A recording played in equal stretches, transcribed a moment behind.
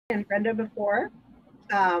And Brenda before.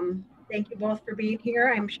 Thank you both for being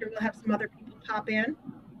here. I'm sure we'll have some other people pop in.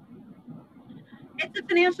 It's a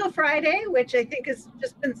Financial Friday, which I think has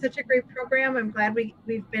just been such a great program. I'm glad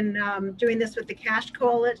we've been doing this with the Cash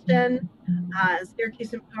Coalition,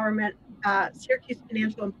 Syracuse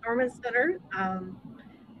Financial Empowerment Center.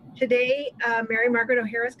 Today, Mary Margaret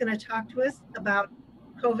O'Hara is going to talk to us about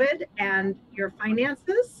COVID and your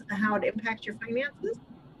finances, how it impacts your finances.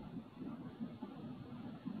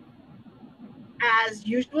 As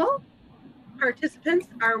usual, participants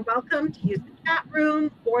are welcome to use the chat room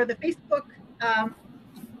or the Facebook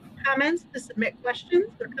comments to submit questions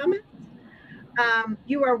or comments.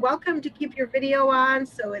 You are welcome to keep your video on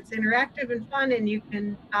so it's interactive and fun, and you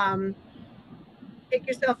can take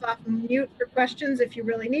yourself off mute for questions if you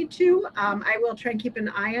really need to. I will try and keep an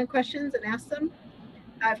eye on questions and ask them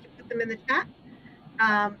if you put them in the chat.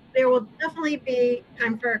 There will definitely be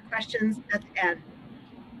time for questions at the end.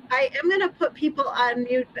 I am going to put people on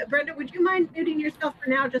mute. Brenda, would you mind muting yourself for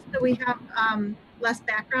now just so we have less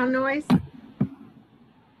background noise?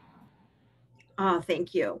 Oh,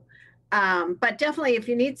 thank you. But definitely, if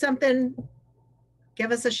you need something,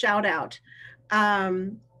 give us a shout out.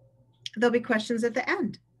 There'll be questions at the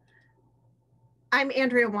end. I'm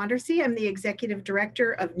Andrea Wandersee. I'm the Executive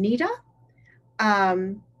Director of NEDA.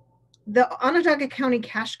 The Onondaga County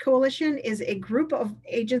Cash Coalition is a group of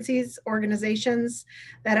agencies, organizations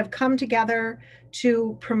that have come together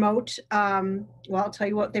to promote, well, I'll tell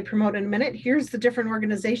you what they promote in a minute. Here's the different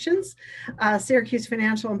organizations. Syracuse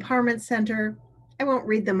Financial Empowerment Center. I won't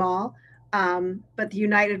read them all, but the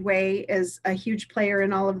United Way is a huge player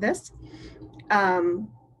in all of this. And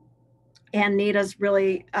NEDA's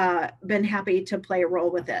really been happy to play a role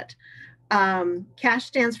with it. CASH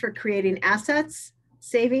stands for Creating Assets,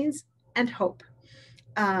 Savings, and Hope.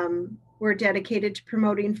 We're dedicated to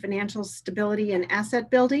promoting financial stability and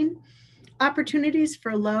asset building, opportunities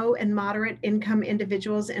for low and moderate income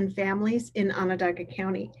individuals and families in Onondaga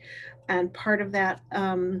County. And part of that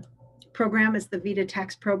program is the VITA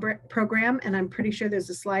tax program, and I'm pretty sure there's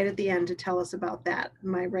a slide at the end to tell us about that.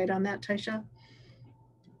 Am I right on that, Taisha?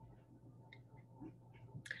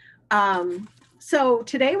 So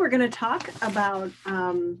today we're going to talk about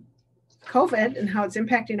COVID and how it's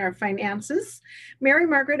impacting our finances. Mary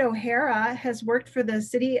Margaret O'Hara has worked for the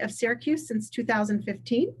city of Syracuse since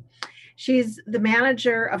 2015. She's the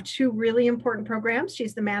manager of two really important programs.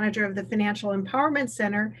 She's the manager of the Financial Empowerment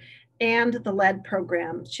Center and the LED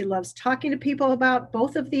program. She loves talking to people about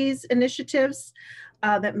both of these initiatives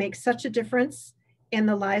that make such a difference in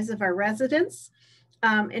the lives of our residents.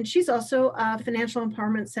 And she's also a Financial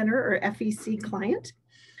Empowerment Center or FEC client.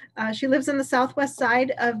 She lives on the southwest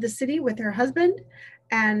side of the city with her husband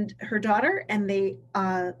and her daughter, and they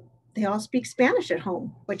all speak Spanish at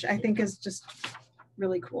home, which I think is just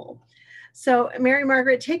really cool. So Mary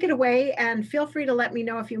Margaret, take it away and feel free to let me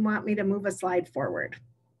know if you want me to move a slide forward.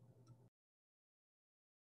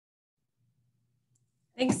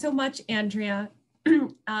 Thanks so much, Andrea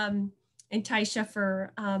and Taisha,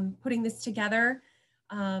 for putting this together.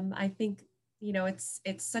 I think, you know, it's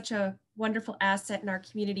such a wonderful asset in our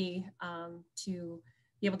community to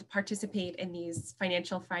be able to participate in these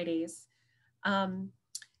Financial Fridays.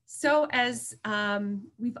 So as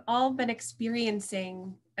we've all been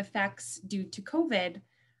experiencing effects due to COVID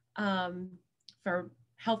for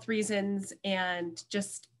health reasons and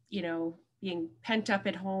just, you know, being pent up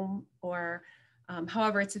at home or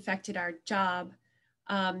however it's affected our job,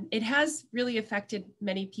 it has really affected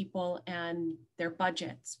many people and their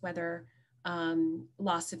budgets, whether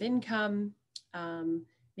loss of income,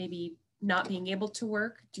 maybe not being able to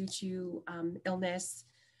work due to illness.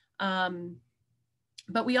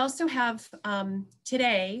 But we also have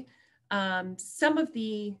today some of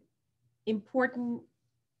the important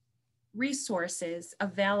resources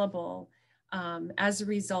available as a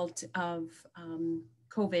result of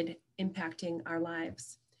COVID impacting our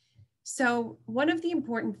lives. So one of the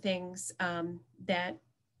important things that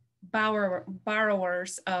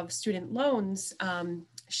borrowers of student loans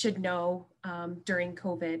should know during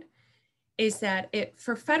COVID is that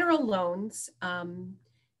for federal loans,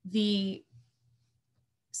 the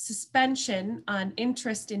suspension on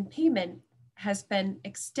interest and payment has been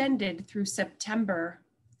extended through September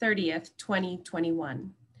 30th,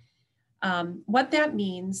 2021. What that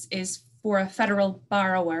means is for a federal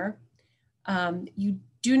borrower, you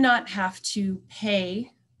do not have to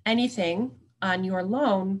pay anything on your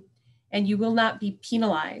loan and you will not be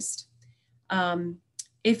penalized.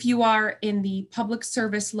 If you are in the Public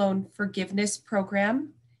Service Loan Forgiveness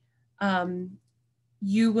Program,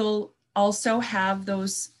 you will also have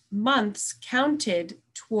those months counted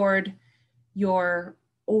toward your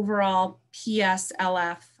overall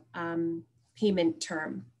PSLF payment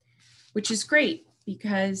term, which is great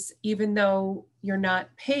because even though you're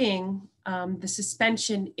not paying, the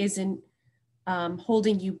suspension isn't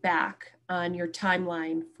holding you back on your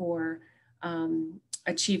timeline for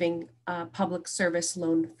achieving public service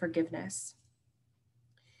loan forgiveness.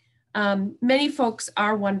 Many folks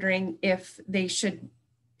are wondering if they should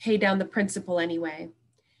pay down the principal anyway.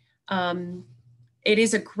 It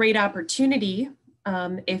is a great opportunity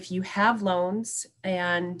if you have loans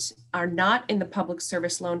and are not in the public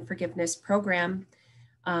service loan forgiveness program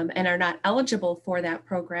and are not eligible for that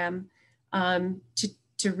program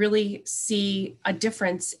to really see a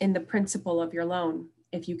difference in the principal of your loan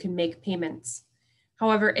if you can make payments.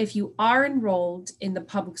 However, if you are enrolled in the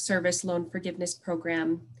public service loan forgiveness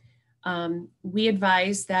program, we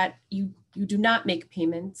advise that you do not make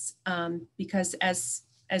payments because as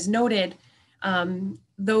noted,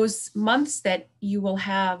 those months that you will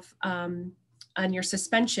have on your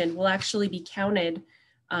suspension will actually be counted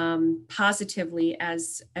positively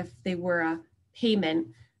as if they were a payment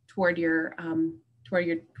toward your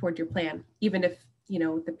plan, even if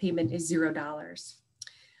the payment is $0.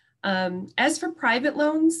 As for private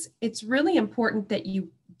loans, it's really important that you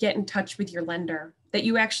get in touch with your lender, that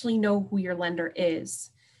you actually know who your lender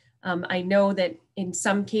is. I know that in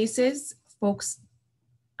some cases, folks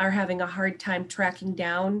are having a hard time tracking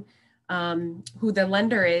down who the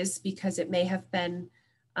lender is because it may have been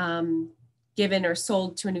given or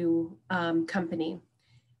sold to a new company.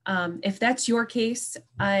 If that's your case,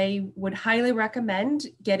 I would highly recommend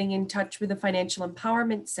getting in touch with the Financial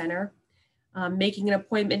Empowerment Center, making an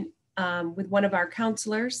appointment with one of our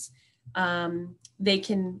counselors. They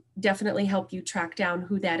can definitely help you track down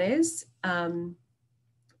who that is. And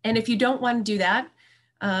if you don't want to do that,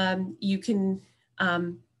 you can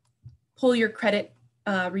pull your credit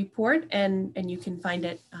report and you can find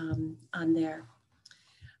it on there.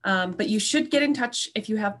 But you should get in touch if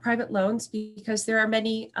you have private loans because there are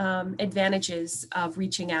many advantages of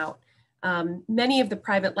reaching out. Many of the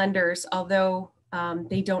private lenders, although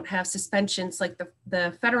they don't have suspensions like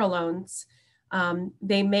the federal loans,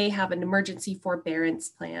 they may have an emergency forbearance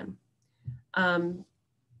plan.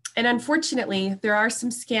 And unfortunately, there are some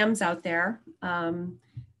scams out there.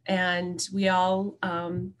 And we all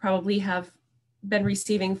probably have been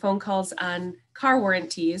receiving phone calls on car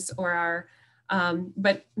warranties or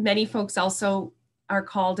but many folks also are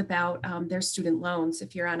called about their student loans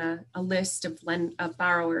if you're on a list of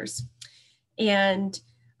borrowers. And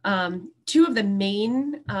two of the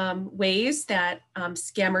main ways that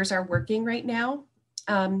scammers are working right now,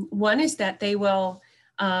 one is that they will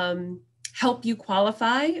help you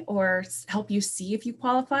qualify or help you see if you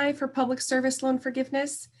qualify for public service loan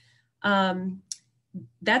forgiveness.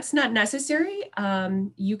 That's not necessary.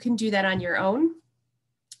 You can do that on your own.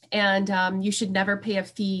 And you should never pay a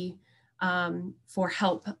fee for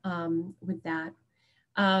help with that.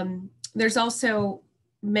 There's also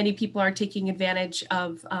many people are taking advantage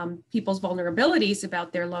of people's vulnerabilities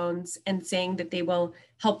about their loans and saying that they will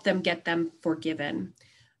help them get them forgiven.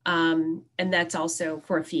 And that's also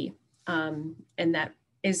for a fee. And that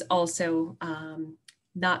is also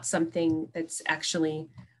not something that's actually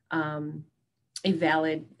a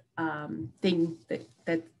valid thing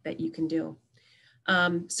that you can do.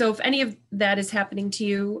 So if any of that is happening to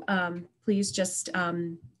you, please just,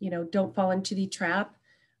 don't fall into the trap.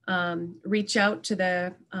 Reach out to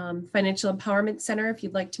the Financial Empowerment Center if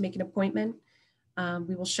you'd like to make an appointment.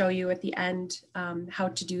 We will show you at the end how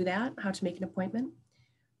to do that, how to make an appointment.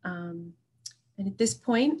 And at this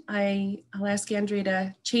point, I'll ask Andrea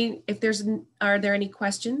to change, are there any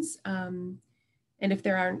questions? And if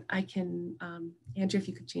there aren't, I can, Andrea, if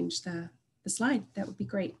you could change the slide, that would be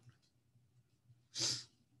great.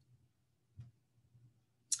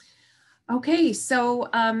 Okay, so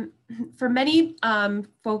for many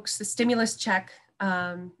folks, the stimulus check,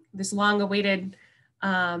 this long-awaited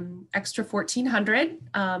extra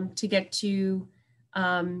 $1,400 to get to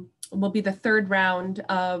will be the third round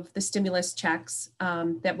of the stimulus checks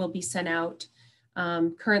that will be sent out.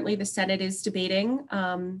 Currently, the Senate is debating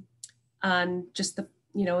on just the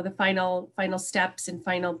final steps and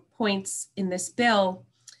final points in this bill,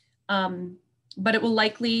 but it will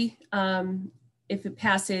likely, if it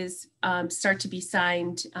passes, start to be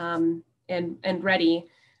signed and ready.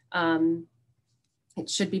 It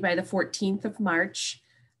should be by the 14th of March.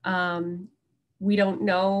 We don't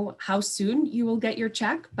know how soon you will get your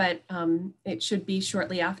check, but it should be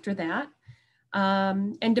shortly after that.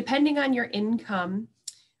 And depending on your income,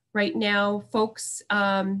 right now, folks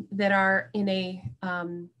that are in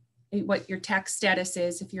what your tax status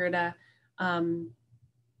is, if you're at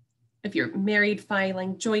if you're married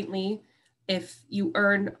filing jointly, if you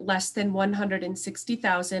earn less than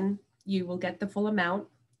 160,000, you will get the full amount.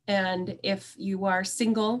 And if you are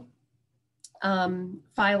single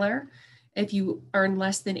filer, if you earn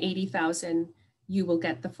less than 80,000, you will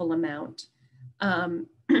get the full amount.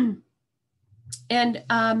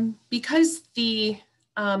 Because the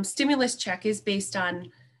stimulus check is based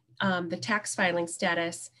on the tax filing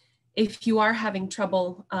status, if you are having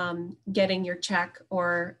trouble getting your check,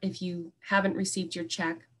 or if you haven't received your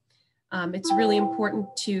check, it's really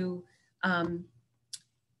important to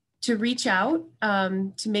reach out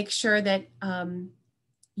to make sure that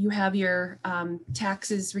you have your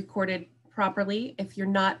taxes recorded properly. If you're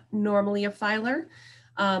not normally a filer,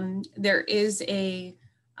 there is a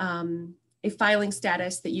filing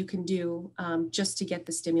status that you can do just to get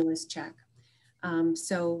the stimulus check.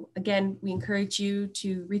 So again, we encourage you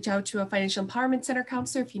to reach out to a Financial Empowerment Center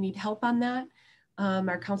counselor if you need help on that.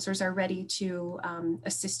 Our counselors are ready to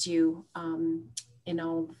assist you in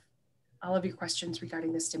all of your questions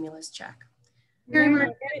regarding the stimulus check. Mary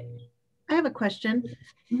Margaret, I have a question,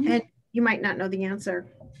 and you might not know the answer.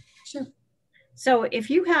 Sure. So if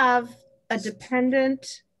you have a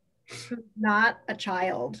dependent who's not a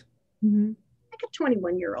child, like a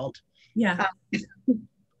 21-year-old, yeah,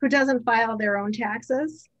 who doesn't file their own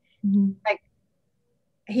taxes, like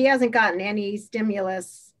he hasn't gotten any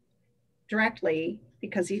stimulus directly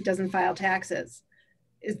because he doesn't file taxes,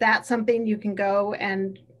 is that something you can go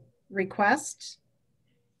and request?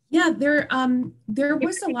 Yeah, there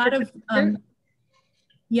was a lot of,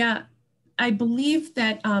 yeah, I believe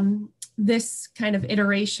that this kind of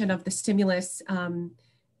iteration of the stimulus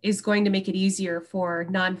is going to make it easier for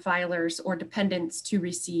non-filers or dependents to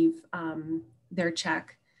receive their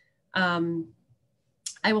check. I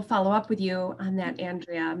will follow up with you on that,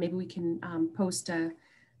 Andrea. Maybe we can post a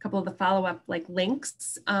couple of the follow-up like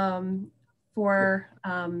links for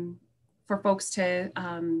folks to,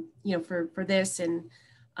 you know, for this, and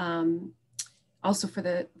also for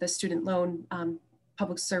the student loan,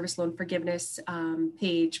 public service loan forgiveness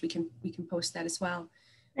page. We can post that as well.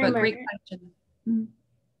 Hey, but great question.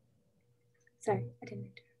 Sorry, I didn't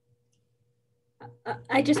mean to.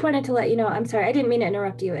 I just wanted to let you know, I'm sorry, I didn't mean to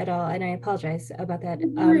interrupt you at all, and I apologize about that.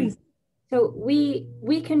 So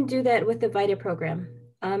we can do that with the VITA program.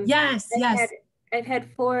 Yes, I've had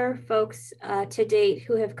 4 folks to date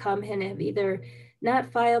who have come and have either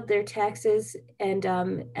not filed their taxes, and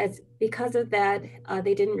because of that,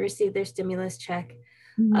 they didn't receive their stimulus check.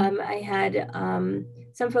 I had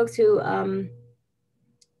some folks who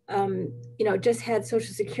you know, just had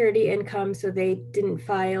Social Security income, so they didn't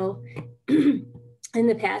file in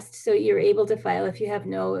the past. So you're able to file if you have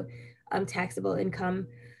no taxable income.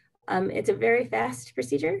 It's a very fast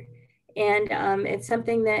procedure, and it's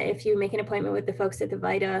something that if you make an appointment with the folks at the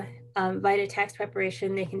VITA tax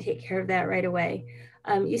preparation, they can take care of that right away.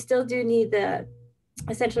 You still do need the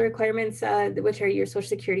essential requirements, which are your Social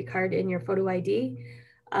Security card and your photo ID.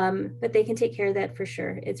 But they can take care of that for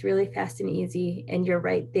sure. It's really fast and easy. And you're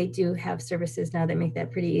right, they do have services now that make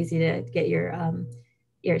that pretty easy to get your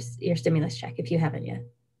stimulus check if you haven't yet.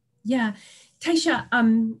 Yeah,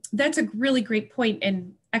 Taisha, that's a really great point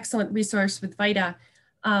and excellent resource with VITA.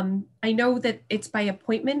 I know that it's by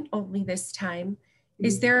appointment only this time.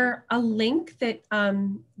 Is there a link that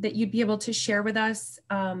that you'd be able to share with us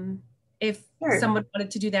if someone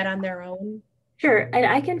wanted to do that on their own? Sure, and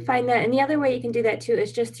I can find that. And the other way you can do that too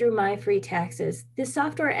is just through My Free Taxes. This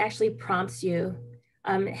software actually prompts you,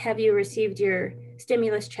 have you received your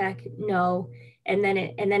stimulus check? No. And then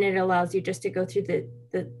it allows you just to go through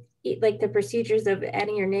the procedures of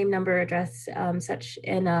adding your name, number, address, such,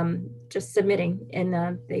 and just submitting, and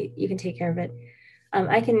you can take care of it.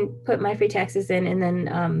 I can put My Free Taxes in, and then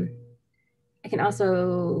I can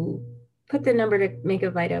also put the number to make a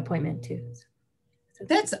VITA appointment too. So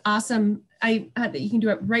that's awesome. That you can do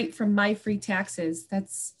it right from My Free Taxes.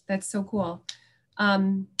 That's so cool.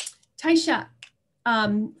 Taisha,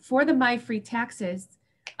 for the My Free Taxes,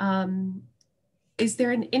 is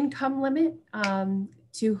there an income limit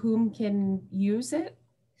to whom can use it?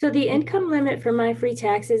 So the income limit for My Free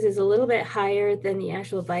Taxes is a little bit higher than the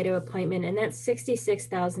actual VITA appointment, and that's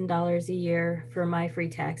 $66,000 a year for My Free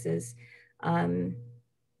Taxes.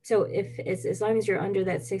 So as long as you're under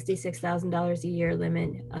that $66,000 a year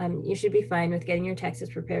limit, you should be fine with getting your taxes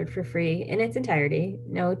prepared for free in its entirety.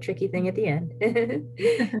 No tricky thing at the end.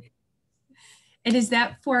 And is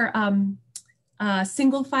that for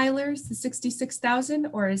single filers, the 66,000,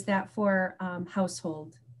 or is that for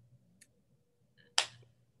household?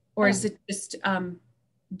 Or is it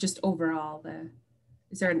just overall?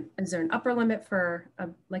 Is there an upper limit for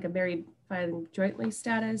like a married filing jointly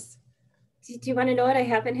status? Do you want to know what? I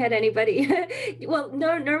haven't had anybody. Well,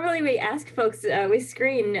 no, normally we ask folks, we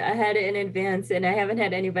screen ahead in advance, and I haven't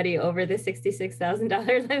had anybody over the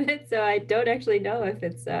 $66,000 limit. So I don't actually know if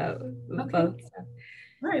it's Okay. both. So.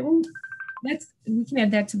 All right, well, we can add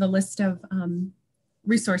that to the list of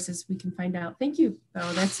resources we can find out. Thank you,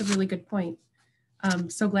 though. That's a really good point. I'm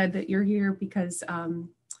so glad that you're here because I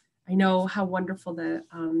know how wonderful the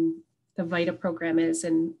VITA program is,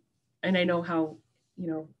 and I know how, you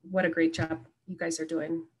know, what a great job you guys are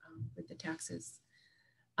doing with the taxes.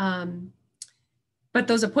 But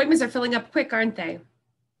those appointments are filling up quick, aren't they?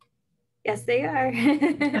 Yes, they are.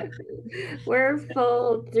 We're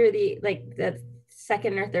full through the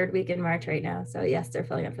second or third week in March right now. So yes, they're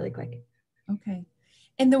filling up really quick. Okay.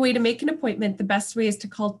 And the way to make an appointment, the best way is to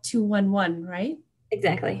call 211, right?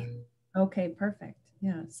 Exactly. Okay, perfect.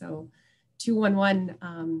 Yeah, so 211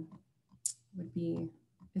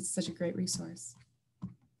 it's such a great resource.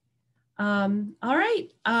 All right,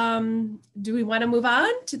 do we want to move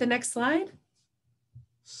on to the next slide?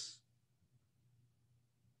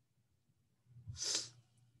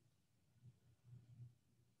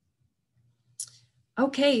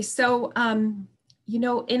 Okay, so, you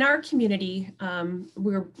know, in our community,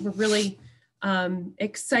 we're really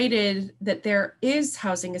excited that there is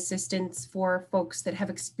housing assistance for folks that have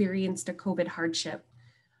experienced a COVID hardship.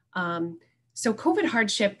 So COVID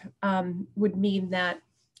hardship would mean that,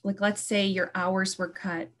 like, let's say your hours were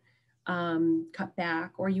cut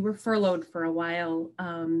back, or you were furloughed for a while,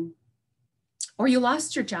 or you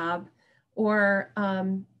lost your job, or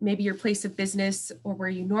maybe your place of business or where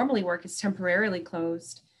you normally work is temporarily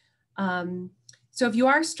closed. So if you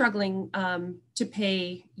are struggling to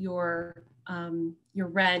pay your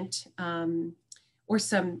rent or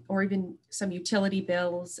even some utility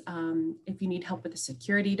bills, if you need help with a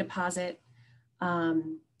security deposit,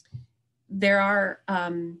 there are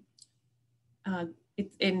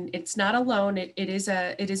it's not a loan. It is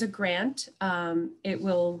a grant. It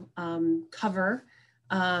will cover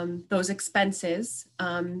those expenses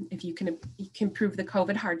if you can prove the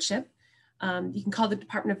COVID hardship. You can call the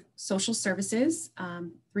Department of Social Services,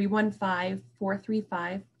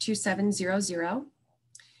 315-435-2700,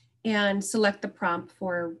 and select the prompt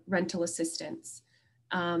for rental assistance.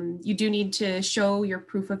 You do need to show your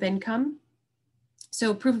proof of income.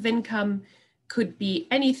 So proof of income could be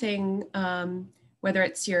anything, whether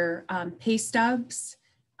it's your pay stubs,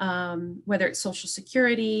 whether it's Social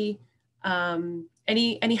Security,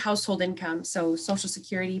 any household income. So Social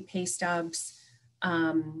Security, pay stubs,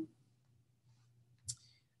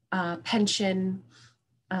 pension,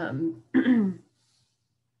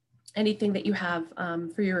 anything that you have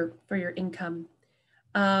for your income.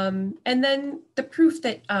 And then the proof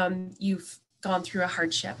that you've gone through a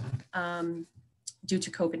hardship due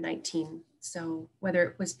to COVID-19. So whether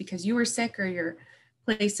it was because you were sick or your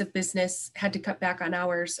place of business had to cut back on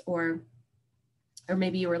hours, or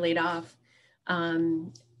maybe you were laid off,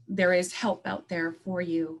 there is help out there for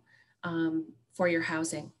you for your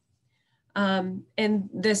housing. And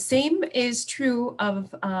the same is true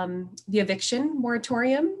of the eviction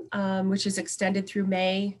moratorium, which is extended through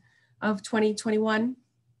May of 2021.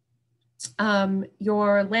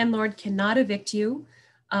 Your landlord cannot evict you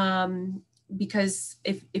because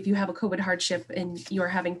if you have a COVID hardship and you're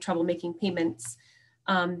having trouble making payments,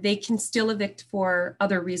 they can still evict for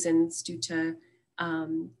other reasons due to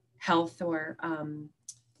health or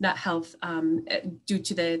not health, due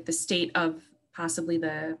to the state of possibly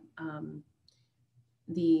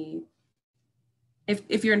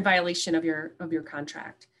if you're in violation of your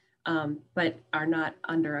contract, but are not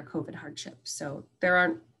under a COVID hardship. So there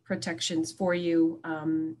aren't protections for you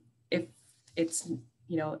if it's,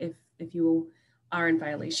 you know, if you are in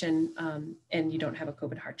violation and you don't have a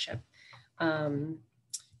COVID hardship.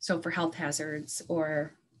 So for health hazards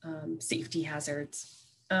or safety hazards.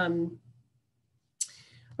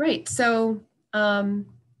 Right, so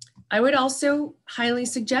I would also highly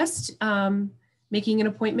suggest making an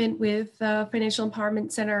appointment with the Financial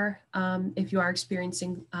Empowerment Center if you are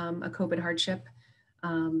experiencing a COVID hardship.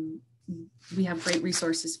 We have great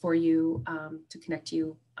resources for you to connect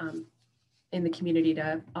you in the community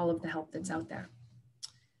to all of the help that's out there.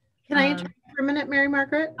 Can I interrupt for a minute, Mary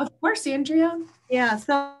Margaret? Of course, Andrea. Yeah,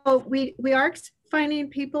 so we are finding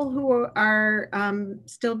people who are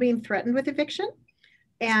still being threatened with eviction.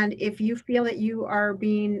 And if you feel that you are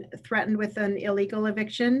being threatened with an illegal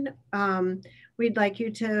eviction, we'd like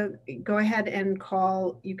you to go ahead and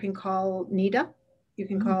call. You can call NEDA. You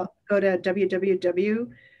can go to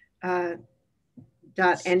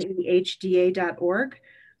www.nehda.org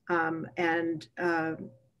and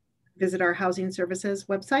visit our housing services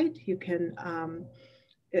website. You can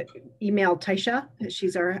email Taisha.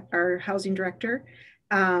 She's our housing director,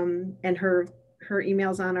 and her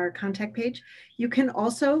email's on our contact page. You can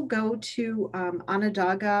also go to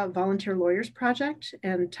Onondaga Volunteer Lawyers Project,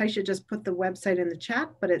 and Taisha just put the website in the chat,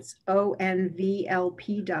 but it's onvlp.org.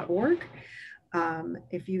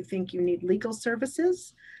 If you think you need legal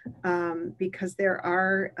services, because there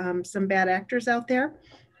are some bad actors out there.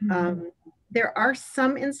 There are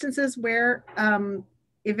some instances where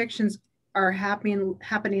evictions are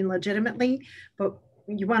happening legitimately, but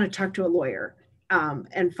you want to talk to a lawyer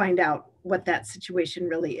and find out what that situation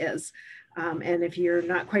really is. And if you're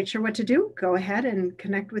not quite sure what to do, go ahead and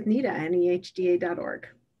connect with NEHDA, nehda.org.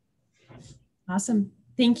 Awesome.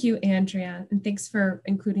 Thank you, Andrea. And thanks for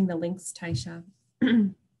including the links, Taisha.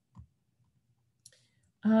 Can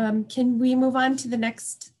we move on to the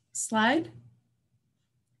next slide,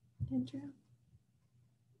 Andrea?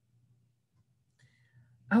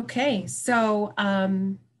 Okay, so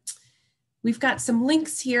we've got some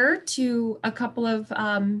links here to a couple of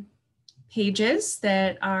pages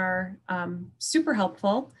that are super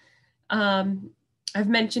helpful. I've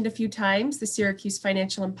mentioned a few times the Syracuse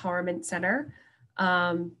Financial Empowerment Center.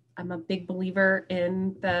 I'm a big believer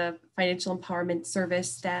in the financial empowerment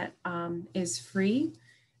service that is free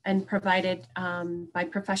and provided by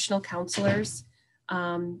professional counselors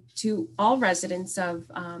to all residents of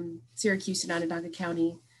Syracuse and Onondaga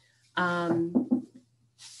County.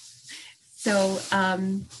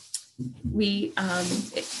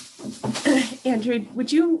 Andrew,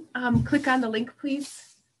 would you click on the link,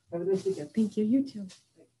 please? Have a nice weekend. Thank you. You too.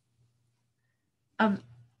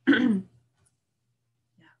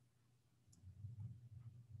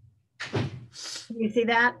 Can you see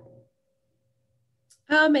that?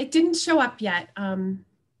 It didn't show up yet.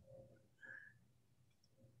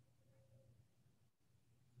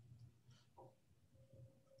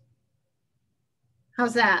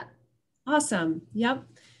 How's that? Awesome. Yep.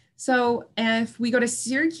 So if we go to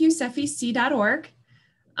syracusefec.org,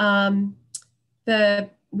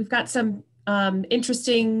 we've got some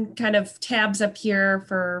interesting kind of tabs up here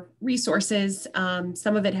for resources.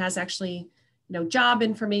 Some of it has actually, job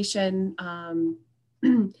information.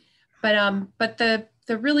 But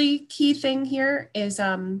the really key thing here is,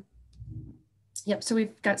 yep. So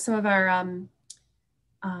we've got some of our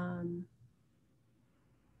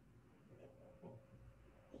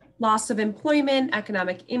loss of employment,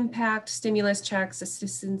 economic impact, stimulus checks,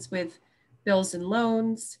 assistance with bills and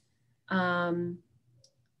loans, for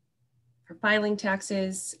filing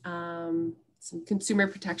taxes, some consumer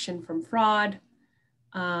protection from fraud,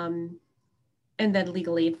 and then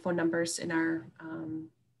legal aid phone numbers in our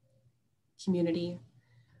community.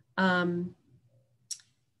 And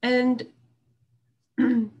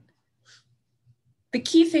the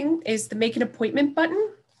key thing is the make an appointment button.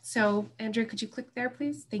 So Andrea, could you click there,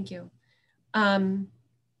 please? Thank you. That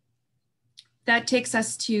takes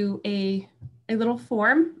us to a little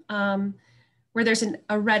form where there's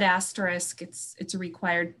a red asterisk. It's a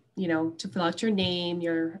required, to fill out your name,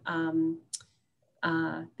 your,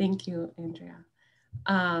 thank you, Andrea.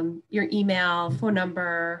 Your email, phone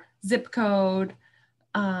number, zip code,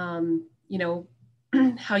 how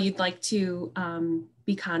you'd like to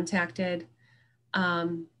be contacted.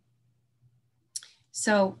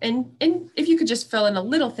 So, and if you could just fill in a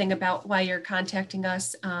little thing about why you're contacting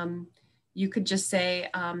us, you could just say,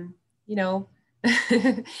 I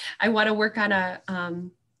want to work on a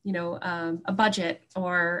budget,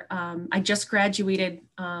 or I just graduated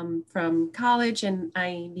from college and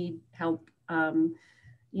I need help,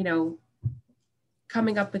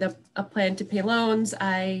 coming up with a plan to pay loans.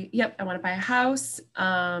 I want to buy a house.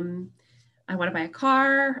 I want to buy a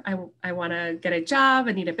car. I want to get a job.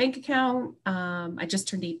 I need a bank account. I just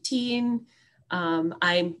turned 18.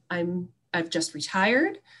 I've just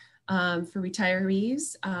retired. For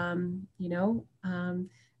retirees,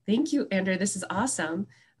 thank you, Andrea. This is awesome.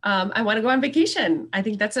 I want to go on vacation. I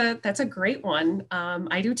think that's a great one.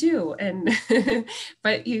 I do too. And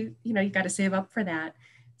but you got to save up for that.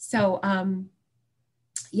 So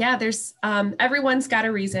yeah, there's everyone's got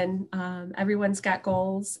a reason. Everyone's got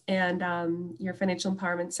goals, and your Financial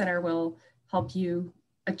Empowerment Center will help you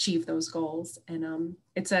achieve those goals. And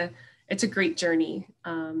it's a great journey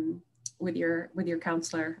with your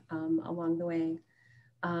counselor along the way.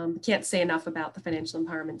 Can't say enough about the Financial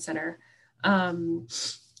Empowerment Center.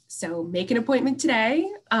 So make an appointment today.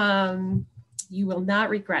 You will not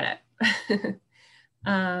regret it.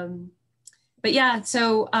 But yeah,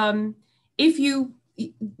 so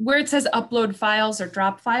where it says upload files or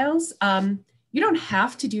drop files, you don't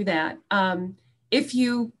have to do that. If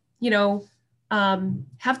you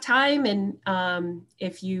have time, and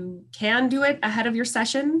if you can do it ahead of your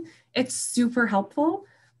session, it's super helpful.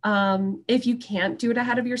 If you can't do it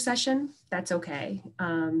ahead of your session, that's okay.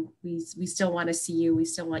 We still want to see you. We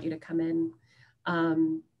still want you to come in,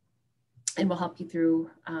 and we'll help you through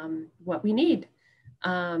what we need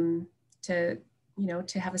to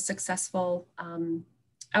have a successful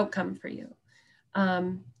outcome for you.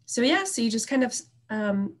 So you just kind of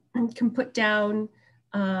can put down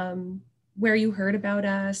where you heard about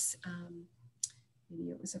us.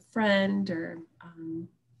 Maybe it was a friend, or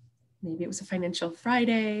maybe it was a Financial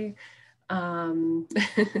Friday.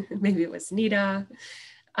 Maybe it was Nita.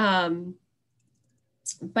 But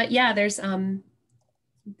yeah,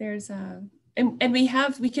 and we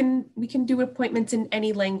can do appointments in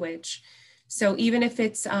any language. So even if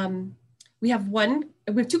it's, we have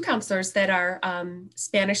two counselors that are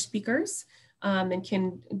Spanish speakers, and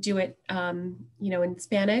can do it, in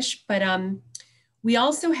Spanish, but we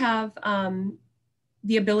also have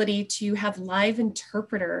the ability to have live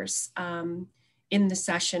interpreters in the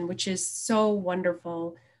session, which is so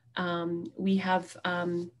wonderful. We have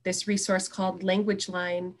this resource called Language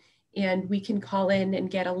Line, and we can call in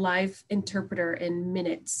and get a live interpreter in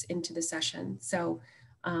minutes into the session. So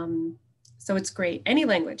it's great. Any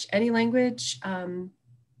language. And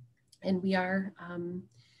we are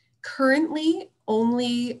currently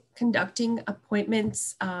only conducting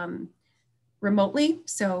appointments remotely.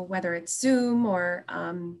 So whether it's Zoom or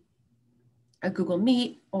a Google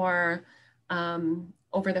Meet, or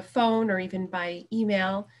over the phone, or even by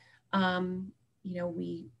email,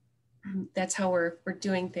 that's how we're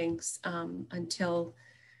doing things until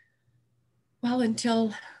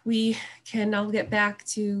we can all get back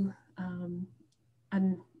to a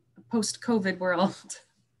post-COVID world.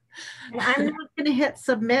 I'm not going to hit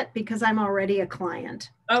submit because I'm already a client.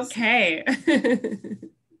 Okay.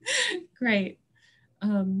 Great.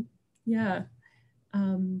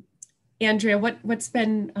 Andrea, what's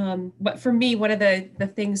been, for me, one of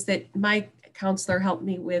the things that my counselor helped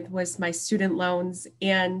me with was my student loans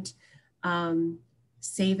and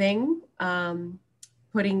saving,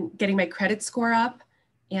 getting my credit score up,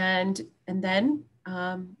 and then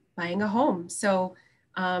buying a home. So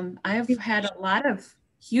I've had a lot of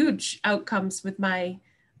huge outcomes with my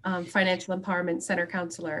Financial Empowerment Center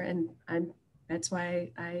counselor, and that's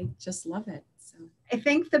why I just love it. So I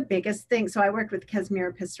think the biggest thing, so I worked with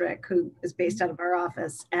Kazmira Pisarek, who is based out of our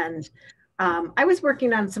office, and I was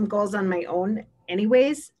working on some goals on my own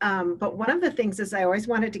anyways, but one of the things is I always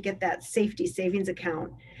wanted to get that safety savings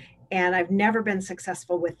account, and I've never been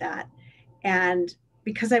successful with that. And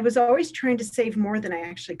because I was always trying to save more than I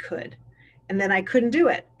actually could. And then I couldn't do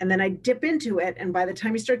it. And then I dip into it. And by the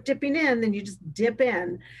time you start dipping in, then you just dip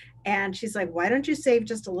in. And she's like, why don't you save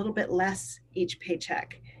just a little bit less each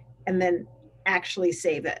paycheck and then actually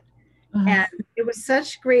save it? And it was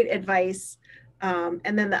such great advice.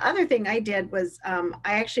 And then the other thing I did was I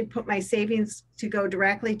actually put my savings to go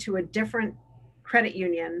directly to a different credit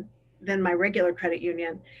union than my regular credit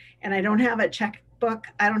union. And I don't have a checkbook.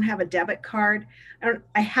 I don't have a debit card.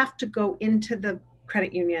 I have to go into the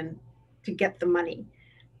credit union to get the money.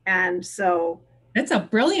 And so that's a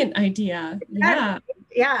brilliant idea. Yeah.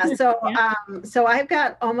 So, so I've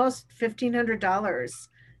got almost $1,500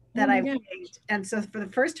 that I've paid. And so for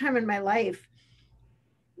the first time in my life,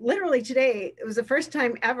 literally today, it was the first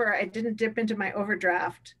time ever I didn't dip into my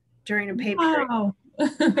overdraft during a pay period. I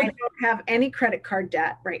don't have any credit card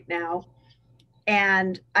debt right now.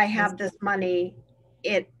 And I have this money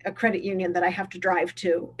at a credit union that I have to drive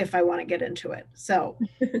to if I want to get into it. So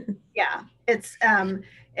yeah, it's,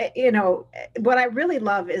 what I really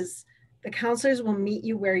love is the counselors will meet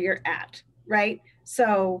you where you're at, right?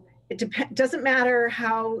 So it doesn't matter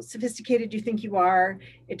how sophisticated you think you are.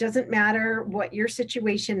 It doesn't matter what your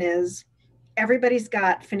situation is. Everybody's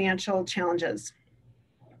got financial challenges,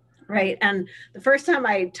 right? And the first time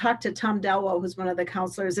I talked to Tom Delwell, who's one of the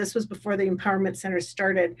counselors, this was before the Empowerment Center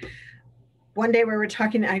started. One day we were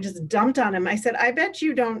talking, I just dumped on him. I said, I bet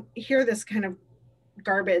you don't hear this kind of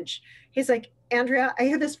garbage. He's like, Andrea, I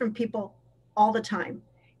hear this from people all the time.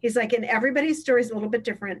 He's like, and everybody's story is a little bit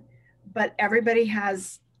different, but everybody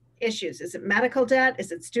has issues. Is it medical debt?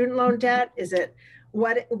 Is it student loan debt? Is it,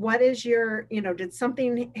 what is your, did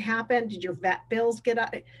something happen? Did your vet bills get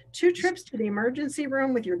out? 2 trips to the emergency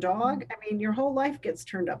room with your dog? I mean, your whole life gets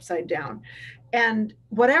turned upside down. And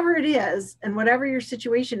whatever it is, and whatever your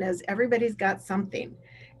situation is, everybody's got something.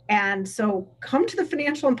 And so come to the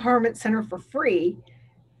Financial Empowerment Center for free.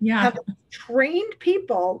 Have trained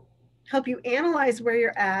people help you analyze where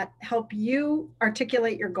you're at, help you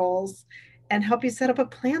articulate your goals, and help you set up a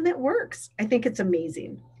plan that works. I think it's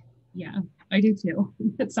amazing. Yeah, I do too.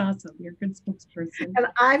 That's awesome. You're a good spokesperson. And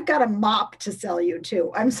I've got a mop to sell you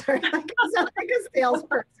too. I'm sorry, like I sound like a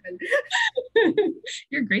salesperson.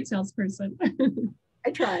 You're a great salesperson.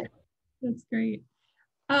 I try. That's great.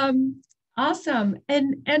 Awesome.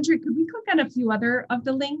 And Andrew, could we click on a few other of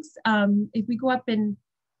the links? If we go up and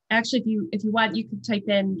actually, if you want, you could type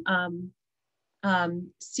in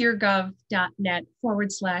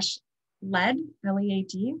syrgov.net/lead,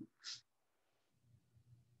 LEAD.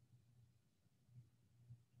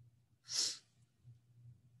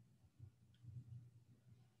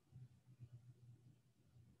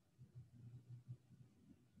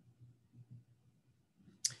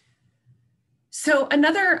 So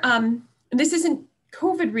another, this isn't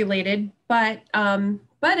COVID related, but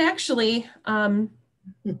actually,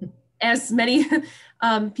 as many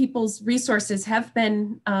people's resources have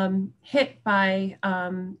been hit by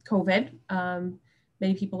COVID,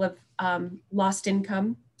 many people have lost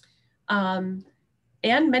income, and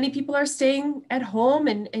many people are staying at home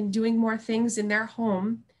and doing more things in their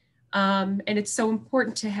home. And it's so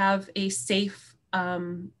important to have a safe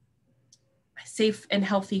and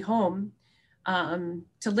healthy home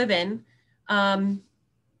to live in,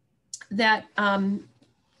 that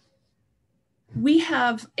we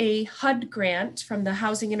have a HUD grant from the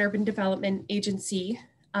Housing and Urban Development Agency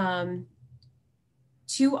to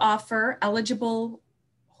offer eligible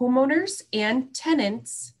homeowners and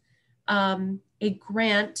tenants a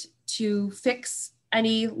grant to fix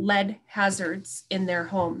any lead hazards in their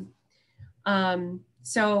home.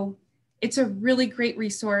 So it's a really great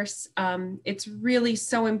resource. It's really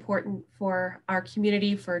so important for our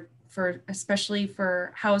community, for especially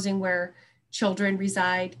for housing where children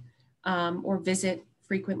reside or visit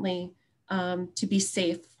frequently, to be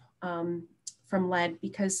safe from lead,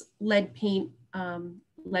 because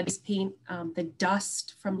lead-based paint, the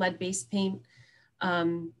dust from lead-based paint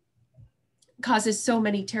causes so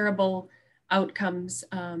many terrible outcomes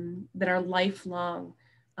that are lifelong.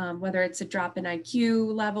 Whether it's a drop in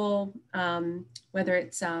IQ level, whether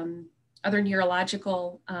it's other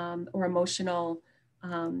neurological or emotional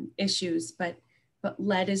issues, but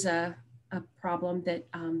lead is a problem that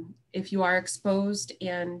if you are exposed,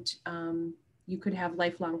 and you could have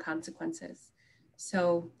lifelong consequences.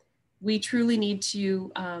 So we truly need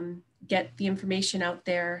to get the information out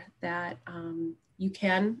there that you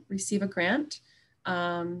can receive a grant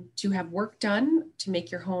to have work done to make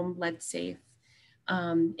your home lead safe.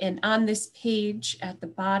 And on this page at the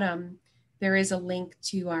bottom, there is a link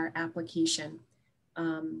to our application.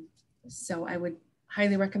 So I would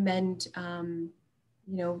highly recommend,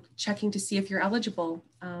 checking to see if you're eligible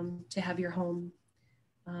to have your home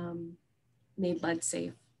made lead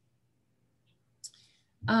safe.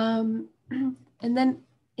 And then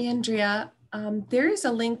Andrea, there is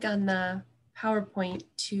a link on the PowerPoint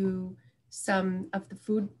to some of the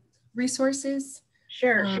food resources.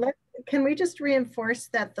 Sure. Can we just reinforce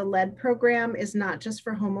that the lead program is not just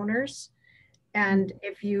for homeowners? And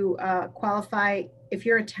if you qualify, if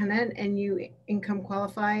you're a tenant and you income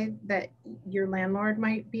qualify, that your landlord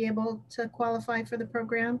might be able to qualify for the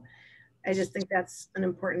program. I just think that's an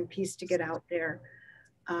important piece to get out there.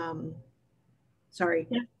 Sorry.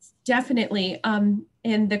 Yes, definitely. And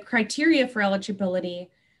the criteria for eligibility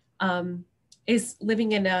is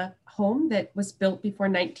living in a home that was built before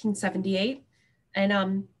 1978.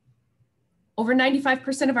 And over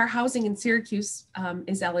 95% of our housing in Syracuse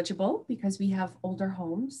is eligible because we have older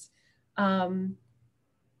homes.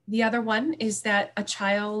 The other one is that a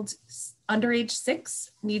child under age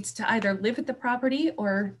 6 needs to either live at the property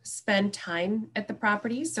or spend time at the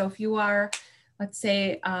property. So if you are, let's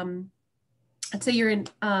say you're an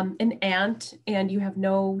aunt and you have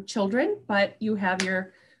no children, but you have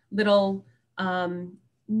your little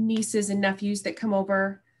nieces and nephews that come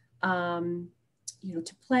over to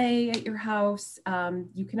play at your house,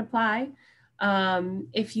 you can apply.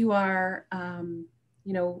 If you are,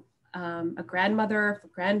 a grandmother, a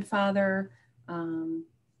grandfather,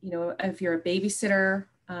 if you're a babysitter,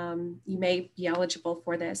 you may be eligible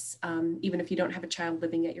for this, even if you don't have a child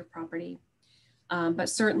living at your property. But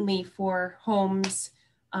certainly for homes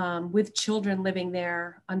with children living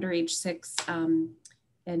there under age 6 and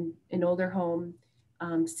an older home,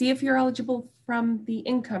 see if you're eligible from the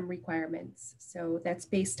income requirements. So that's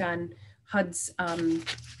based on HUD's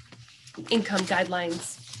income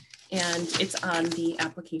guidelines, and it's on the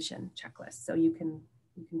application checklist. So you can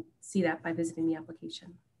see that by visiting the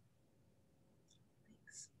application.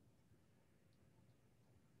 Thanks.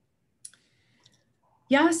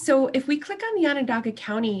 Yeah, so if we click on the Onondaga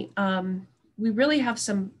County, we really have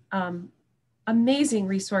some amazing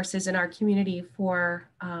resources in our community for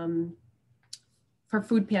for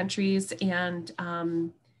food pantries and,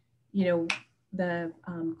 you know, the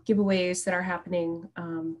giveaways that are happening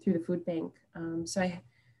through the food bank. So I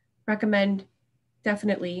recommend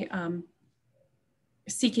definitely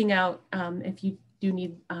seeking out if you do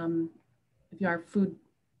need, if you are food,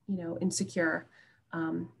 you know, insecure,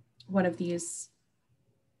 one of these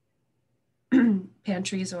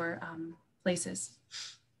pantries or places.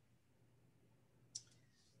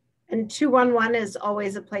 And 211 is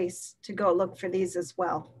always a place to go look for these as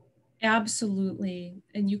well. Absolutely.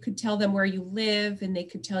 And you could tell them where you live and they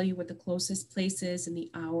could tell you what the closest place is and the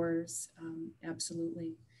hours.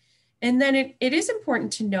 Absolutely. And then it is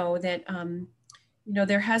important to know that, you know,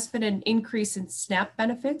 there has been an increase in SNAP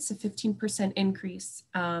benefits, a 15% increase,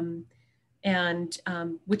 and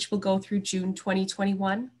which will go through June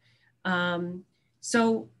 2021.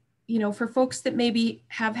 So, you know, for folks that maybe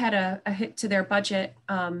have had a hit to their budget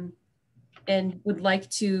and would like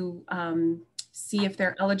to see if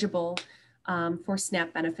they're eligible for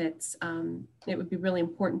SNAP benefits, it would be really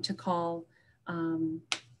important to call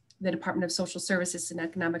the Department of Social Services and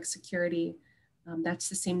Economic Security. That's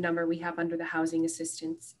the same number we have under the housing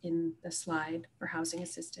assistance in the slide for housing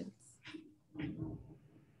assistance.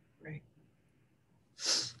 Right.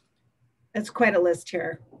 That's quite a list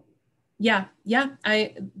here. Yeah, yeah.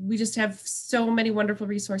 We just have so many wonderful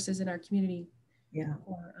resources in our community. Yeah.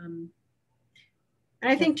 For,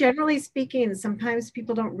 and I think generally speaking, sometimes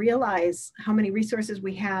people don't realize how many resources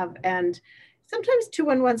we have, and sometimes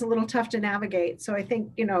 211 is a little tough to navigate. So I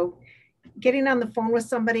think, you know, getting on the phone with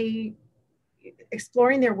somebody,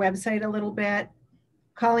 exploring their website a little bit,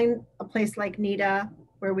 calling a place like NIDA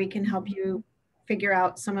where we can help you figure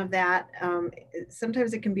out some of that.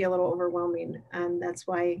 Sometimes it can be a little overwhelming, and that's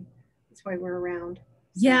why we're around.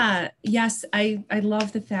 So. Yeah, yes, I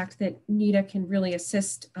love the fact that NIDA can really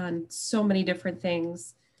assist on so many different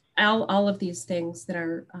things. All of these things that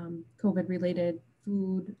are COVID related,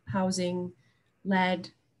 food, housing, lead,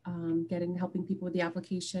 helping people with the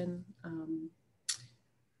application.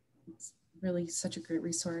 It's really such a great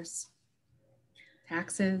resource.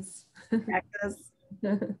 Taxes. Taxes.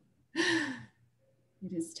 It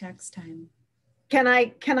is tax time. Can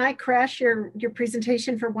I crash your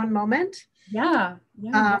presentation for one moment? Yeah.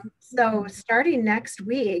 So starting next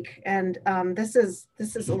week, and this is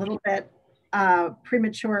a little bit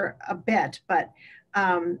premature a bit, but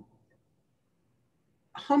Home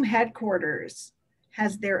Headquarters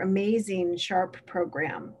has their amazing SHARP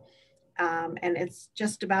program, and it's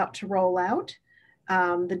just about to roll out.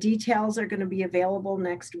 The details are going to be available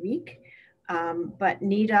next week, but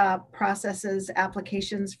NIDA processes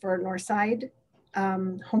applications for Northside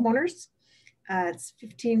homeowners. It's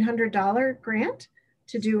 $1,500 grant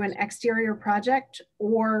to do an exterior project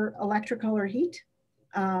or electrical or heat.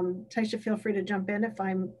 Taisha, feel free to jump in if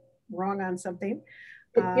I'm wrong on something.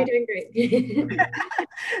 You're doing great.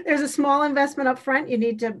 There's a small investment up front. You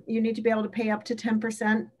need to be able to pay up to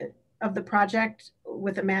 10% of the project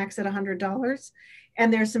with a max at $100.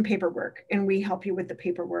 And there's some paperwork, and we help you with the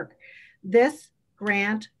paperwork. This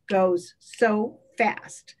grant goes so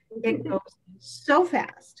fast. It goes so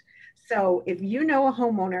fast. So if you know a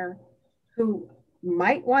homeowner who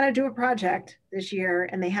might want to do a project this year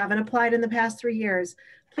and they haven't applied in the past 3 years,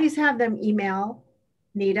 please have them email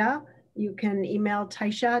NIDA. You can email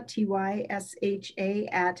Taisha, Tysha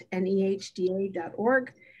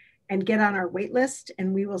 @nehda.org, and get on our wait list,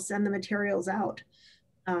 and we will send the materials out.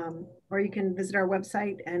 Or you can visit our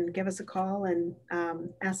website and give us a call and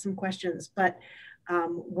ask some questions. But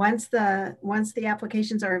once the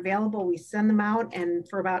applications are available, we send them out, and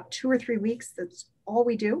for about 2 or 3 weeks, that's all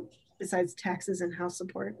we do, besides taxes and house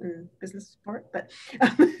support and business support, but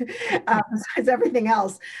besides everything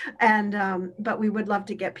else. And but we would love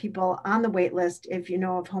to get people on the wait list if you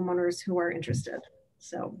know of homeowners who are interested.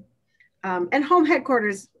 So, and Home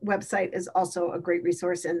Headquarters website is also a great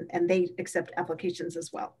resource, and they accept applications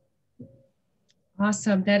as well.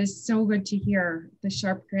 Awesome. That is so good to hear. The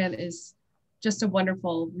SHARP grant is just a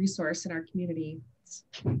wonderful resource in our community.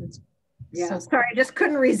 Yeah, so sorry, I just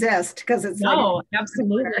couldn't resist because it's no,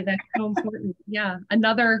 absolutely. That's so important. Yeah,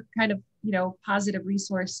 another kind of, you know, positive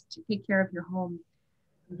resource to take care of your home.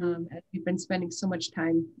 As we've been spending so much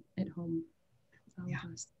time at home. Yeah.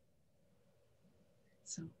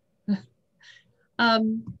 So,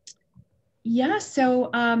 yeah.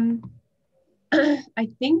 So, I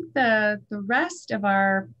think the rest of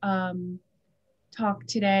our talk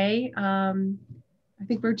today, I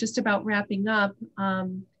think we're just about wrapping up.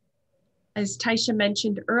 As Taisha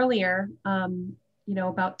mentioned earlier, you know,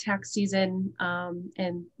 about tax season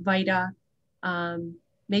and VITA,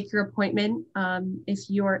 make your appointment if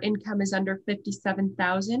your income is under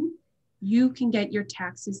 $57,000. you can get your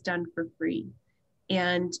taxes done for free.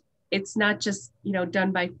 And it's not just, you know,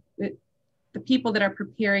 done by the people that are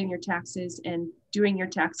preparing your taxes and doing your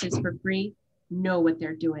taxes for free know what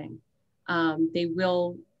they're doing. They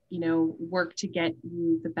will, you know, work to get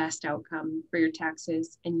you the best outcome for your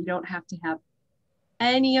taxes, and you don't have to have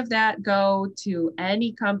any of that go to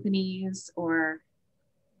any companies or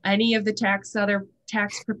any of the other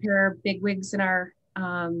tax preparer bigwigs in our,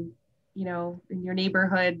 you know, in your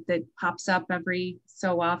neighborhood that pops up every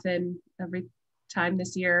so often, every time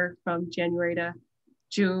this year from January to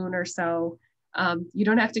June or so. You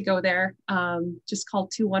don't have to go there. Just call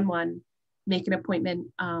 211, make an appointment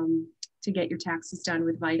to get your taxes done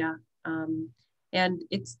with VITA. And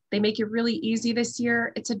they make it really easy this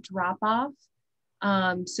year. It's a drop off.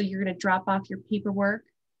 So you're going to drop off your paperwork,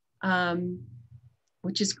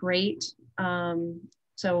 which is great.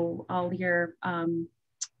 So all your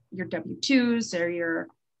W-2s or your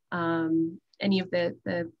any of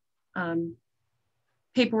the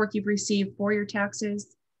paperwork you've received for your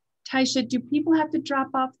taxes. Taisha, do people have to drop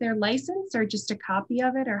off their license or just a copy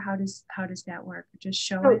of it, or how does that work? Just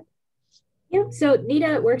show it? Yeah, so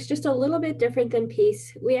NITA works just a little bit different than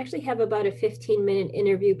PEACE. We actually have about a 15-minute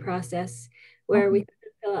interview process where we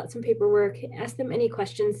fill out some paperwork, ask them any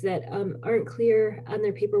questions that aren't clear on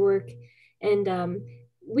their paperwork, and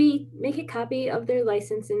we make a copy of their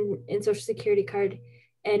license and social security card.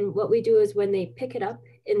 And what we do is when they pick it up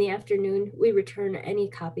in the afternoon, we return any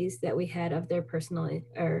copies that we had of their personal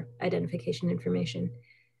or identification information.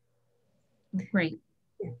 Great.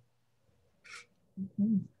 Yeah.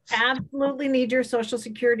 Absolutely need your social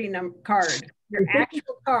security card, your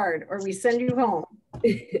actual card, or we send you home.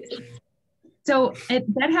 So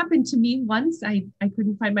that happened to me once. I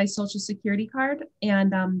couldn't find my social security card,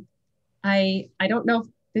 and I don't know if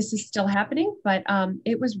this is still happening, but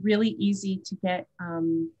it was really easy to get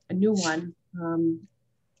a new one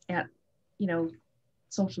at, you know,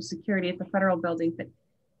 Social Security at the federal building, but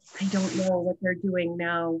I don't know what they're doing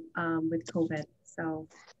now with COVID. So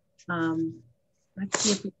let's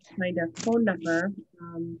see if we can find a phone number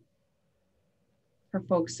for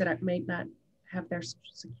folks that might not have their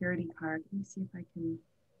social security card. Let me see if I can.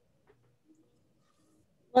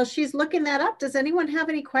 Well, she's looking that up. Does anyone have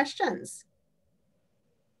any questions?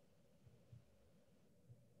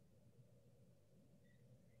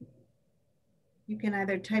 You can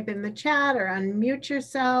either type in the chat or unmute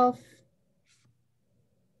yourself.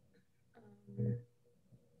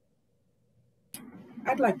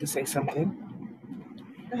 I'd like to say something.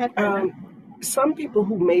 Go ahead, Brenda. Some people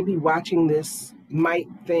who may be watching this might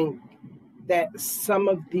think that some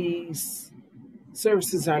of these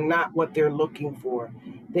services are not what they're looking for.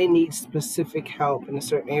 They need specific help in a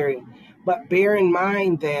certain area. But bear in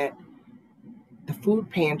mind that the food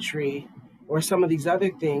pantry or some of these other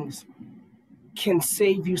things can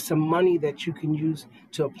save you some money that you can use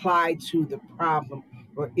to apply to the problem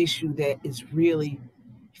or issue that is really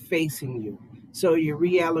facing you. So you're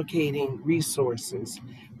reallocating resources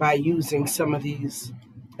by using some of these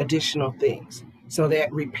additional things. So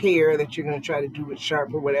that repair that you're going to try to do with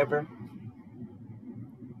Sharp or whatever,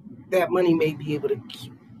 that money may be able to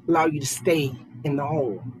allow you to stay in the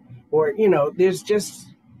hole. Or, you know, there's just,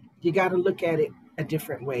 you got to look at it a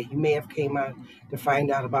different way. You may have came out to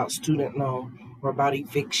find out about student loan or about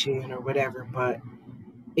eviction or whatever, but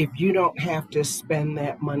if you don't have to spend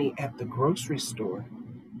that money at the grocery store,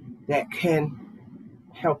 that can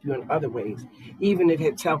help you in other ways, even if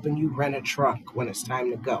it's helping you rent a truck when it's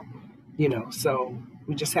time to go, you know. So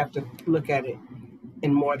we just have to look at it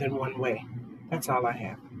in more than one way. That's all I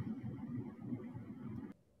have.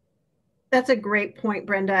 That's a great point,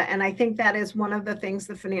 Brenda. And I think that is one of the things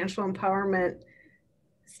the financial empowerment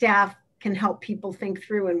staff can help people think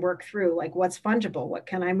through and work through, like what's fungible, what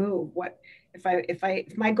can I move, what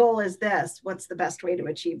if my goal is this, what's the best way to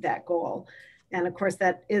achieve that goal? And of course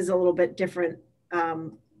that is a little bit different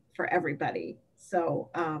for everybody. So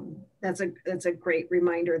that's a great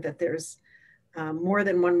reminder that there's more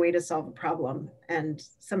than one way to solve a problem, and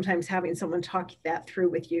sometimes having someone talk that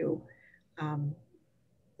through with you,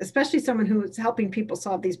 especially someone who's helping people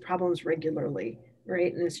solve these problems regularly,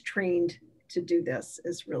 right, and is trained to do this,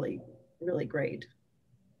 is really, really great.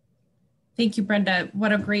 Thank you, Brenda.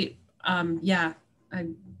 What a great,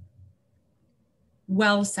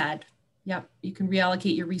 well said. Yep, you can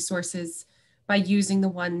reallocate your resources by using the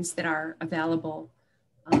ones that are available.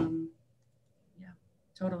 Yeah,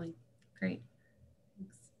 totally. Great.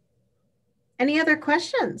 Thanks. Any other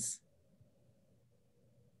questions?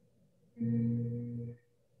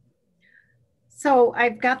 So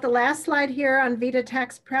I've got the last slide here on VITA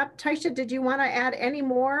tax prep. Taisha, did you want to add any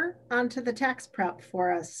more onto the tax prep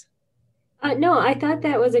for us? No, I thought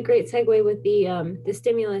that was a great segue with the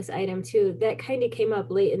stimulus item too. That kind of came up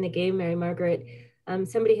late in the game, Mary Margaret.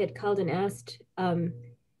 Somebody had called and asked,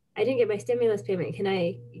 I didn't get my stimulus payment.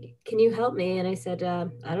 Can you help me? And I said,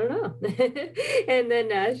 I don't know. And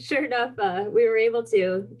then sure enough, we were able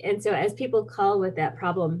to. And so as people call with that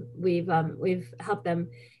problem, we've helped them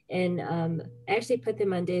and actually put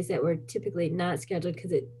them on days that were typically not scheduled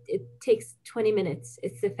because it takes 20 minutes.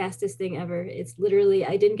 It's the fastest thing ever. It's literally,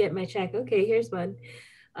 I didn't get my check. Okay, here's one.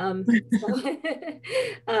 So,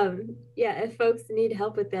 yeah, if folks need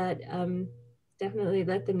help with that, definitely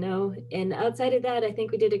let them know. And outside of that, I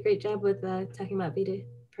think we did a great job with talking about VITA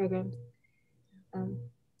programs. So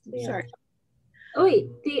yeah. Sorry. Oh wait,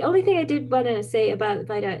 the only thing I did want to say about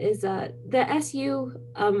VITA is the SU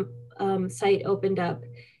site opened up,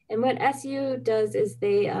 and what SU does is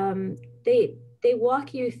they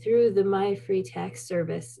walk you through the My Free Tax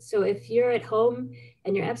service. So if you're at home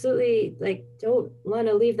and you're absolutely like don't want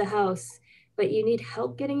to leave the house, but you need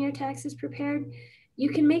help getting your taxes prepared, you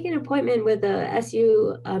can make an appointment with a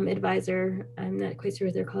SU advisor. I'm not quite sure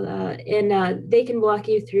what they're called, and they can walk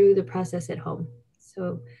you through the process at home.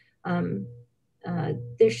 So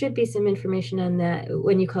there should be some information on that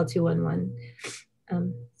when you call 211.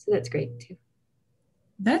 So that's great too.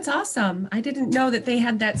 That's awesome. I didn't know that they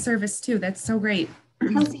had that service too. That's so great.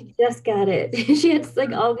 Kelsey just got it. She had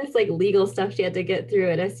like all this like legal stuff she had to get through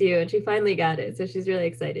at SU, and she finally got it. So she's really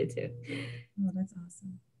excited too. Oh, that's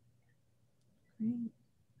awesome. Great.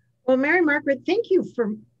 Well, Mary Margaret, thank you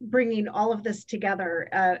for bringing all of this together.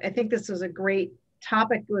 I think this was a great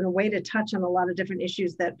topic and a way to touch on a lot of different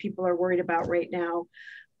issues that people are worried about right now.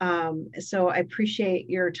 So I appreciate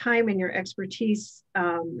your time and your expertise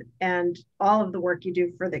and all of the work you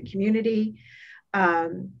do for the community.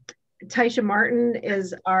 Taisha Martin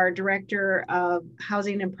is our Director of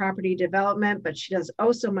Housing and Property Development, but she does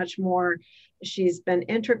oh so much more. She's been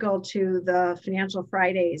integral to the Financial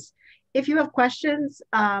Fridays. If you have questions,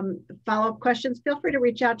 follow-up questions, feel free to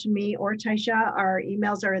reach out to me or Taisha. Our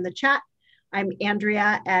emails are in the chat. I'm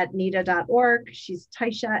Andrea@nita.org. She's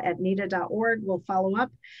Taisha@nita.org. We'll follow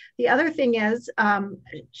up. The other thing is,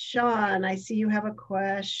 Sean, I see you have a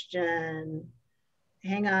question.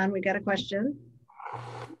 Hang on, we got a question.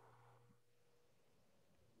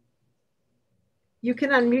 You can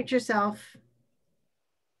unmute yourself.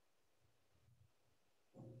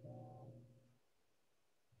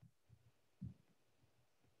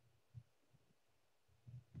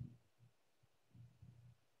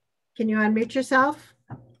 Can you unmute yourself?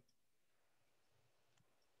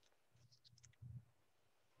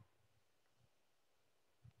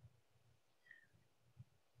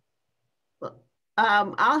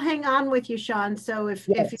 I'll hang on with you, Sean. So if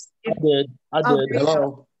I did.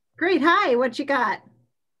 Hello. Great. Hi. What you got?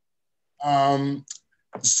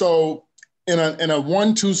 So in a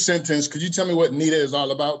 1-2 sentence, could you tell me what NITA is all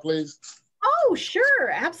about, please? Oh, sure.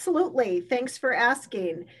 Absolutely. Thanks for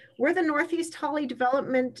asking. We're the Northeast Holly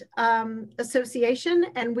Development Association,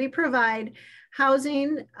 and we provide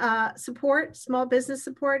housing support, small business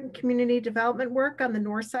support, and community development work on the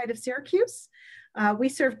north side of Syracuse. We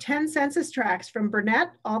serve 10 census tracts from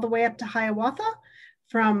Burnett all the way up to Hiawatha,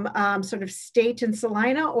 from sort of State and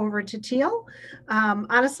Salina over to Teal.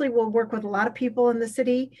 Honestly, we'll work with a lot of people in the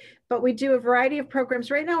city, but we do a variety of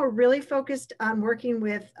programs. Right now, we're really focused on working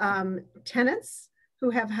with tenants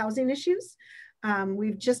who have housing issues.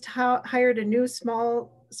 We've just hired a new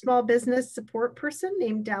small business support person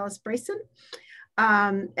named Dallas Brayson.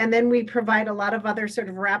 And then we provide a lot of other sort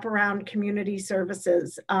of wraparound community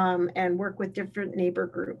services and work with different neighbor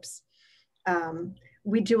groups.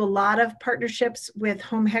 We do a lot of partnerships with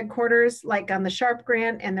home headquarters, like on the SHARP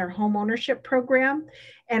grant and their home ownership program.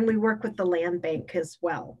 And we work with the land bank as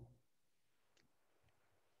well.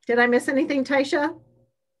 Did I miss anything, Taisha?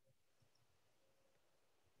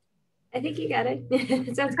 I think you got it.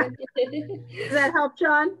 Sounds good. Does that help,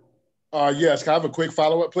 John? Yes. Can I have a quick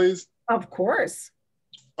follow-up, please? Of course.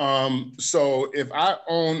 So if I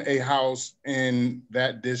own a house in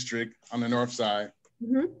that district on the north side,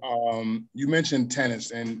 you mentioned tenants,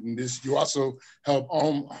 and this you also help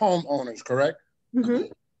homeowners, correct? In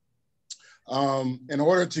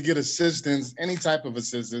order to get assistance, any type of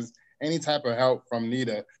assistance, any type of help from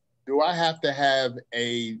NITA, do I have to have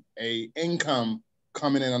a income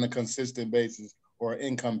coming in on a consistent basis or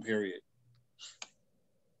income period?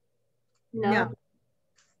 No.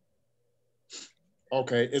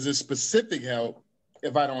 Okay, is it specific help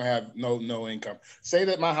if I don't have no income? Say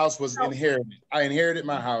that my house was inherited. I inherited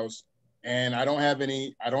my house and I don't have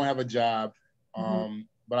a job,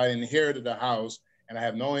 but I inherited a house and I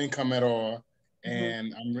have no income at all.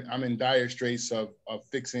 And I'm in dire straits of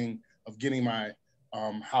fixing of getting my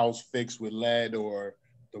house fixed with lead or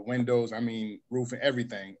the windows, I mean, roof and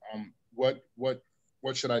everything. What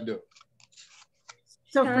should I do?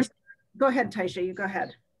 So first, go ahead, Taisha, you go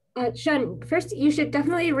ahead. Sean, first, you should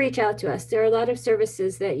definitely reach out to us. There are a lot of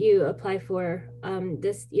services that you apply for,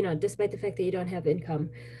 despite the fact that you don't have income.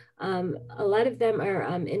 A lot of them are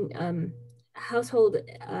household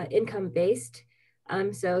income based.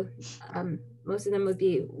 So most of them would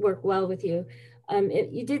work well with you.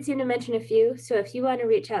 You did seem to mention a few. So if you want to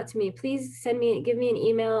reach out to me, please give me an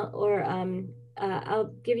email, or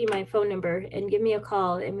I'll give you my phone number and give me a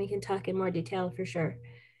call, and we can talk in more detail for sure.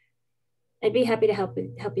 I'd be happy to help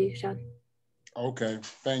you, Sean. Okay,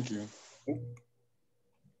 thank you.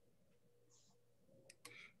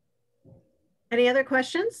 Any other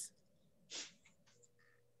questions?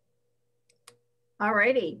 All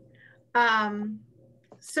righty.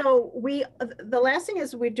 So the last thing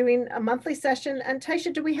is we're doing a monthly session. And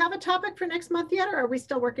Taisha, do we have a topic for next month yet, or are we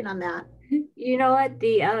still working on that? You know what,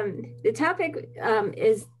 the topic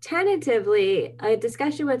is tentatively a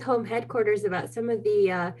discussion with home headquarters about some of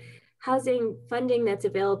the housing funding that's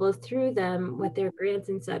available through them with their grants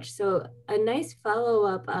and such. So a nice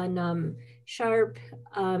follow-up on SHARP,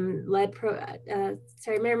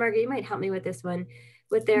 sorry, Mary Margaret, you might help me with this one,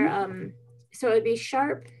 with their, so it'd be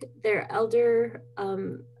SHARP, their elder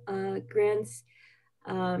grants.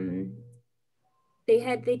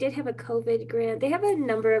 They did have a COVID grant. They have a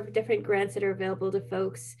number of different grants that are available to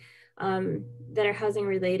folks that are housing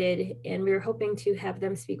related. And we were hoping to have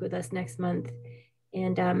them speak with us next month.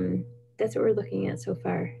 And that's what we're looking at so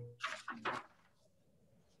far.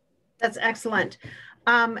 That's excellent.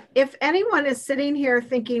 If anyone is sitting here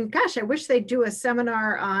thinking, gosh, I wish they'd do a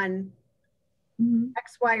seminar on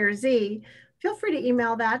X, Y, or Z, feel free to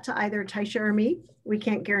email that to either Taisha or me. We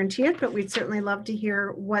can't guarantee it, but we'd certainly love to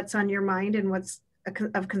hear what's on your mind and what's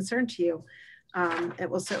of concern to you. It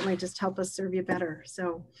will certainly just help us serve you better.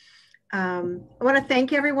 So I want to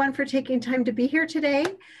thank everyone for taking time to be here today.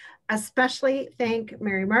 Especially thank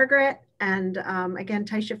Mary Margaret and again,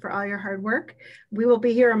 Taisha, for all your hard work. We will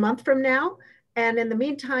be here a month from now. And in the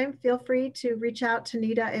meantime, feel free to reach out to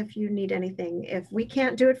Nita if you need anything. If we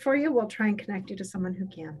can't do it for you, we'll try and connect you to someone who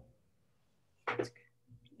can.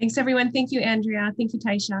 Thanks, everyone. Thank you, Andrea. Thank you,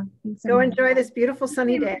 Taisha. Thanks, Go enjoy this beautiful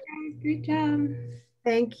sunny day. Great job.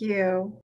 Thank you.